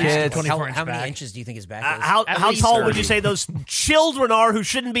is his At least back? 24 inch How many back. inches do you think his back is? How At least tall would 30. you say those children are who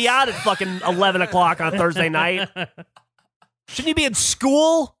shouldn't be out at fucking 11 o'clock on Thursday night? Shouldn't you be in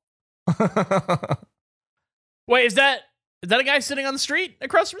school? Wait, is that a guy sitting on the street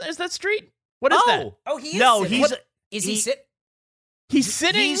across from? Is that street? What is that? Oh, he is No, sitting. he's Is he he- sit? He's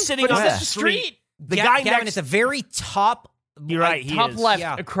sitting. He's sitting but on is the that street. The Ga- guy Gavin next. at the very top. You're right. He top is. left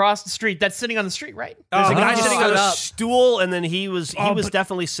Yeah. across the street. That's sitting on the street, right? There's a Oh, guy he sitting stood on a up. stool, and then he was but-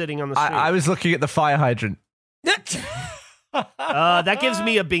 definitely sitting on the street. I was looking at the fire hydrant. That gives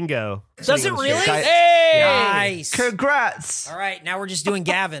me a bingo. Does Sitting it on the really? street. Hey! Nice. Congrats! All right, now we're just doing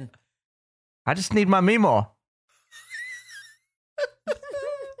Gavin. I just need my Meemaw.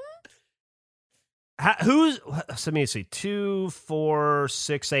 Who's? Let me see. 2, 4,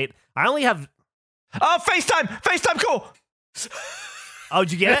 6, 8. I only have. Oh, FaceTime! FaceTime call! Oh,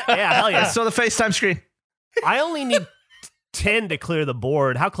 did you get it? Yeah, hell I yeah. saw the FaceTime screen. I only need 10 to clear the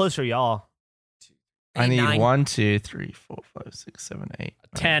board. How close are y'all? I need 9. 1, 2, 3, 4, 5, 6, 7, 8,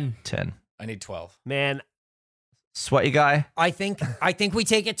 10. 10. I need 12. Man, Sweaty guy. I think we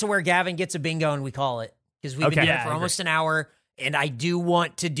take it to where Gavin gets a bingo and we call it because we've been Okay. doing Yeah, it for I almost an hour, and I do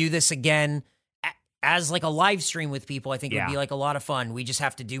want to do this again as like a live stream with people. I think it would Yeah. be like a lot of fun. We just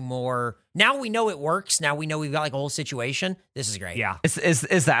have to do more. Now we know it works. Now we know we've got like a whole situation. This is great. yeah. Is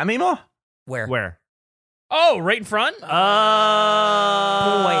that a Meemaw? Where? Oh, right in front. Boy,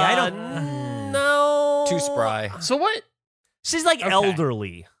 I don't. No. Too spry. So what? She's like Okay.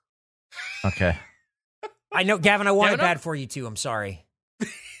 elderly. Okay. I know, Gavin. I want Gavin, it bad for you too. I'm sorry.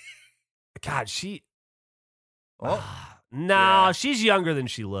 God, she. Oh. No, Yeah. she's younger than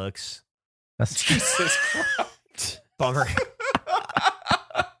she looks. That's Jesus Christ. Bummer.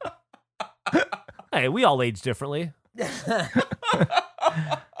 Hey, we all age differently.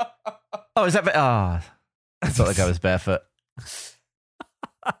 Oh, is that? I thought the guy was barefoot.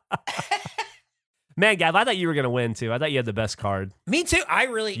 Man, Gav, I thought you were going to win, too. I thought you had the best card. Me too. I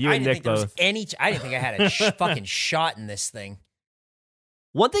didn't Nick think there was both. any. I didn't think I had a fucking shot in this thing.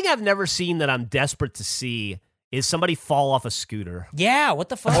 One thing I've never seen that I'm desperate to see is somebody fall off a scooter. Yeah, what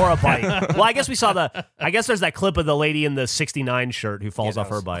the fuck? Or a bike. Well, I guess we saw I guess there's that clip of the lady in the 69 shirt who falls off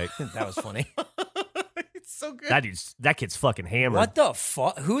her bike. That was funny. It's so good. That kid's fucking hammered. What the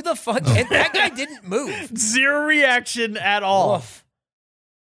fuck? Who the fuck? And that guy didn't move. Zero reaction at all. Oof.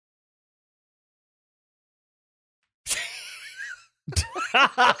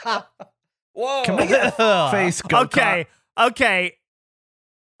 Whoa. Can we get a face go Okay.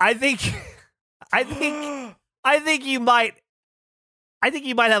 I think you might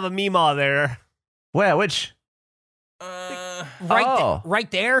have a Meemaw there. Where? Which? Right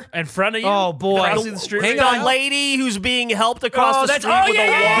there. In front of you? Oh, boy. Crossing the street? Hang The on. lady who's being helped across the street with yeah, a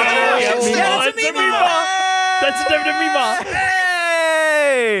yeah, water. yeah, It's yeah, a Meemaw. That's a definite Meemaw.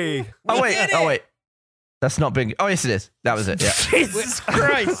 Hey! Oh wait. That's not big. Oh yes, it is. That was it. Yeah. Jesus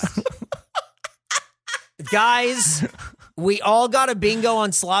Christ. Guys, we all got a bingo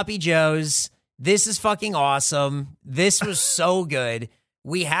on Sloppy Joe's. This is fucking awesome. This was so good.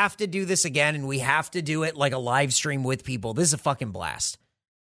 We have to do this again, and we have to do it like a live stream with people. This is a fucking blast.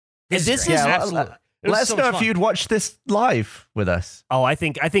 This is Yeah, absolutely. It was let us so know much if fun. you'd watch this live with us. Oh, I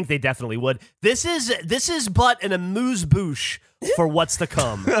think they definitely would. This is but an amuse-bouche for what's to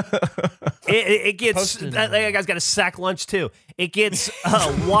come. It gets Posted. that guy's got a sack lunch too. It gets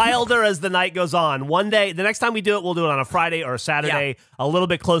wilder as the night goes on. One day, the next time we do it, we'll do it on a Friday or a Saturday, a little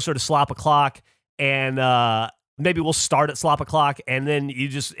bit closer to slop o'clock, and maybe we'll start at slop o'clock, and then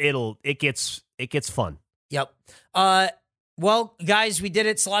it gets fun. Yep. Well, guys, we did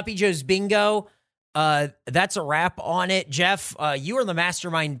it. Sloppy Joe's bingo. That's a wrap on it. Jeff, you are the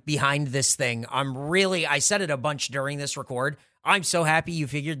mastermind behind this thing. I said it a bunch during this record. I'm so happy you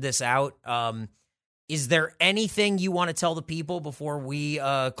figured this out. Is there anything you want to tell the people before we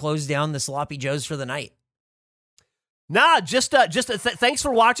close down the Sloppy Joe's for the night? Nah, just thanks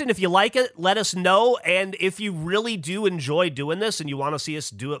for watching. If you like it, let us know. And if you really do enjoy doing this and you want to see us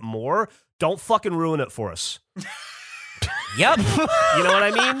do it more, don't fucking ruin it for us. Yep. You know what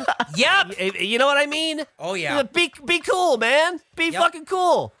I mean? Yep. You know what I mean? Oh, yeah. Be cool, man. Be fucking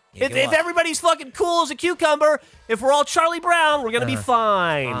cool. Yeah, If good luck. everybody's fucking cool as a cucumber, if we're all Charlie Brown, we're gonna be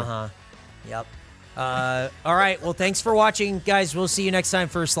fine. Yep. All right. Well, thanks for watching, guys. We'll see you next time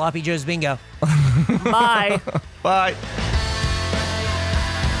for Sloppy Joe's Bingo. Bye. Bye.